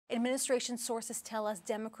Administration sources tell us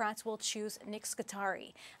Democrats will choose Nick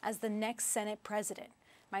Scutari as the next Senate president.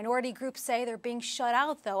 Minority groups say they're being shut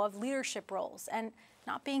out, though, of leadership roles and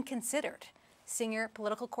not being considered. Senior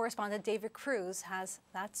political correspondent David Cruz has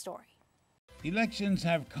that story. Elections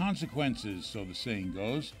have consequences, so the saying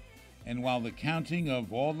goes, and while the counting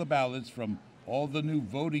of all the ballots from all the new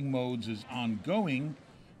voting modes is ongoing,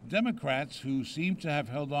 Democrats who seem to have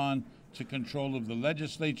held on to control of the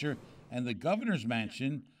legislature and the governor's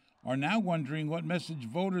mansion are now wondering what message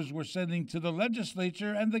voters were sending to the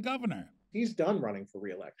legislature and the governor. He's done running for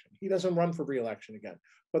re-election. He doesn't run for re-election again.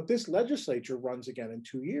 But this legislature runs again in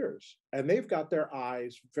 2 years. And they've got their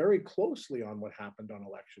eyes very closely on what happened on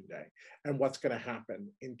election day and what's going to happen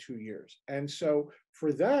in 2 years. And so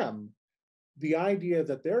for them, the idea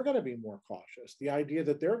that they're going to be more cautious, the idea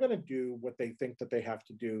that they're going to do what they think that they have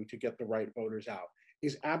to do to get the right voters out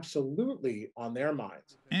is absolutely on their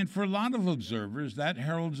minds. And for a lot of observers, that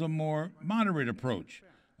heralds a more moderate approach,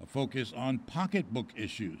 a focus on pocketbook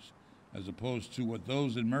issues, as opposed to what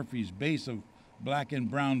those in Murphy's base of black and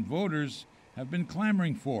brown voters have been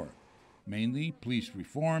clamoring for, mainly police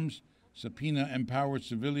reforms, subpoena-empowered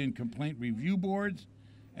civilian complaint review boards,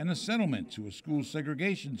 and a settlement to a school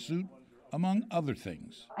segregation suit, among other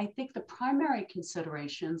things. I think the primary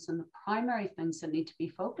considerations and the primary things that need to be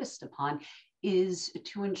focused upon is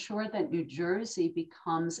to ensure that New Jersey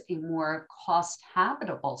becomes a more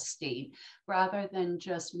cost-habitable state rather than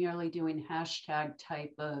just merely doing hashtag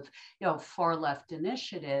type of far left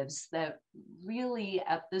initiatives that really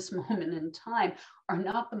at this moment in time are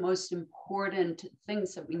not the most important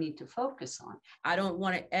things that we need to focus on. I don't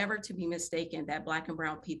want it ever to be mistaken that Black and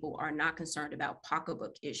brown people are not concerned about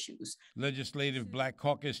pocketbook issues. Legislative Black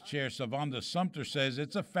Caucus Chair Savanda Sumter says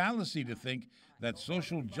it's a fallacy to think that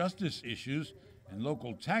social justice issues and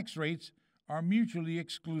local tax rates are mutually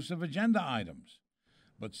exclusive agenda items.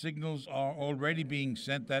 But signals are already being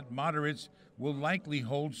sent that moderates will likely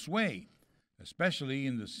hold sway, especially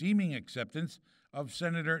in the seeming acceptance of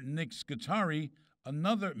Senator Nick Scutari,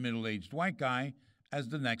 another middle-aged white guy, as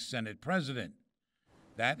the next Senate president.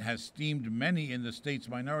 That has steamed many in the state's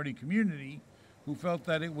minority community who felt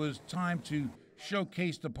that it was time to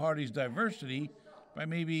showcase the party's diversity by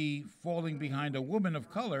maybe falling behind a woman of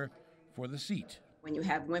color for the seat. When you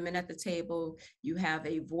have women at the table, you have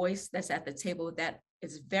a voice that's at the table that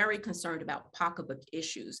is very concerned about pocketbook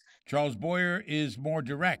issues. Charles Boyer is more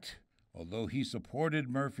direct. Although he supported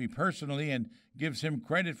Murphy personally and gives him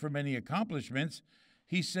credit for many accomplishments,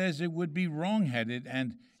 he says it would be wrong-headed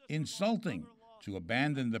and insulting to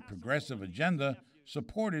abandon the progressive agenda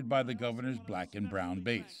supported by the governor's black and brown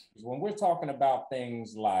base. When we're talking about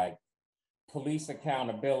things like police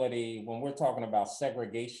accountability, when we're talking about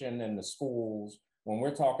segregation in the schools, when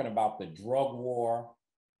we're talking about the drug war,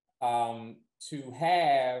 to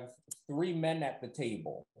have three men at the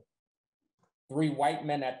table, three white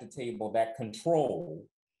men at the table that control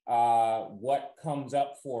what comes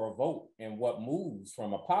up for a vote and what moves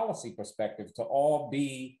from a policy perspective to all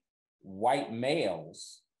be white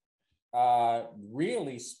males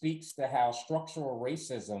really speaks to how structural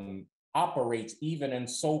racism operates even in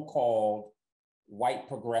so-called white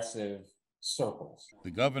progressive circles.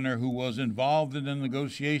 The governor, who was involved in the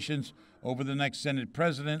negotiations over the next Senate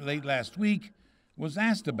president late last week, was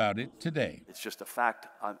asked about it today. It's just a fact.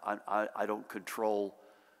 I don't control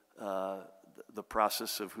the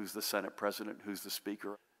process of who's the Senate president, who's the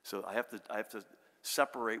speaker. So I have to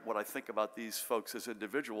separate what I think about these folks as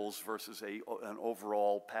individuals versus an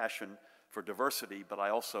overall passion for diversity. But I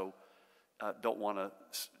also don't want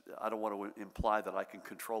to imply that I can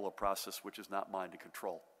control a process which is not mine to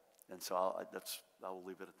control. And so I will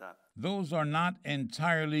leave it at that. Those are not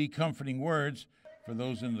entirely comforting words for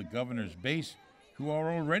those in the governor's base who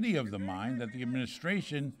are already of the mind that the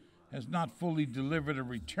administration has not fully delivered a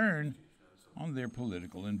return on their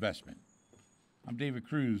political investment. I'm David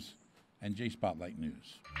Cruz, NJ Spotlight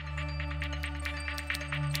News.